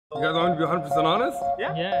You guys want to be 100% honest?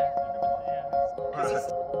 Yeah. Yeah.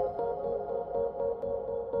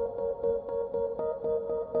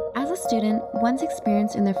 As a student, one's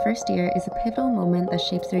experience in their first year is a pivotal moment that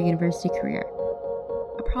shapes their university career.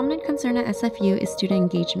 A prominent concern at SFU is student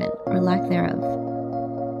engagement, or lack thereof.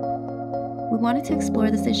 We wanted to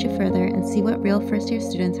explore this issue further and see what real first-year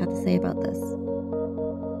students had to say about this.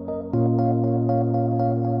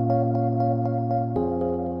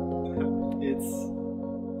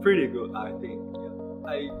 It's pretty good, I think.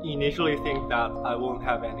 I initially think that I won't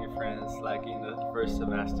have any friends like in the first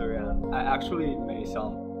semester, and I actually made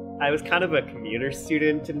some. I was kind of a commuter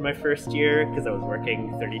student in my first year because I was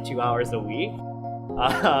working 32 hours a week. So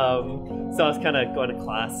I was kind of going to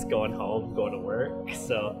class, going home, going to work.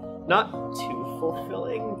 So not too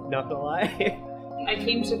fulfilling, not gonna lie. I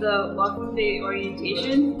came to the welcome day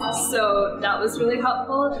orientation, so that was really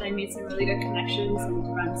helpful, and I made some really good connections and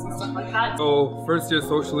friends and stuff like that. So first year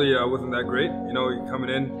socially wasn't that great. You know, you're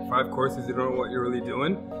coming in 5 courses, you don't know what you're really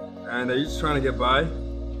doing, and you're just trying to get by.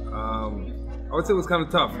 I would say it was kind of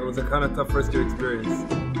tough. It was a kind of tough first year experience.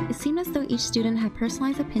 It seemed as though each student had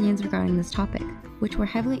personalized opinions regarding this topic, which were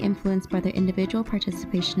heavily influenced by their individual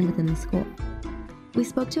participation within the school. We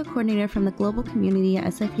spoke to a coordinator from the Global Community at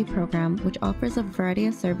SFU program, which offers a variety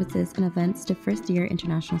of services and events to first-year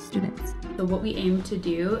international students. So what we aim to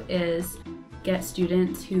do is get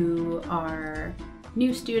students who are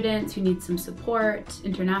new students, who need some support,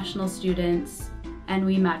 international students, and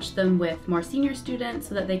we match them with more senior students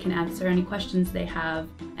so that they can answer any questions they have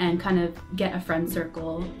and kind of get a friend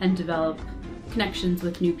circle and develop connections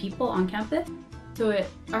with new people on campus. So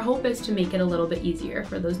our hope is to make it a little bit easier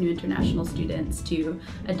for those new international students to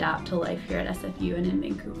adapt to life here at SFU and in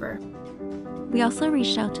Vancouver. We also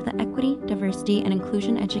reached out to the Equity, Diversity, and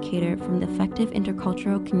Inclusion educator from the Effective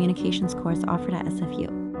Intercultural Communications course offered at SFU.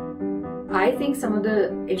 I think some of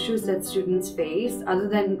the issues that students face, other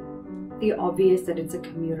than the obvious that it's a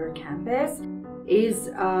commuter campus, is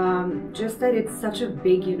just that it's such a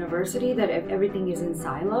big university that everything is in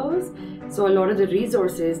silos. So a lot of the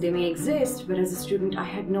resources, they may exist, but as a student, I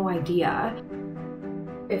had no idea.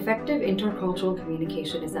 Effective Intercultural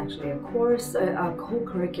Communication is actually a course, a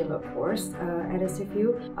co-curricular course at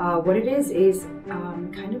SFU. What it is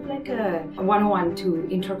kind of like a 101 to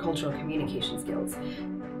intercultural communication skills.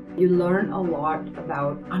 You learn a lot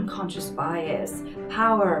about unconscious bias,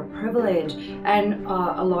 power, privilege, and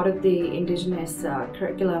a lot of the indigenous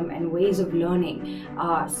curriculum and ways of learning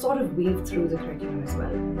sort of weave through the curriculum as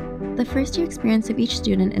well. The first year experience of each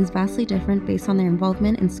student is vastly different based on their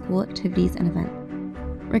involvement in school activities and events.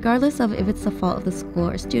 Regardless of if it's the fault of the school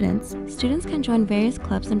or students can join various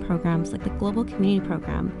clubs and programs like the Global Community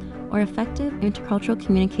Program or Effective Intercultural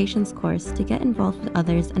Communications course to get involved with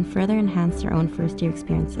others and further enhance their own first-year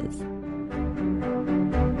experiences.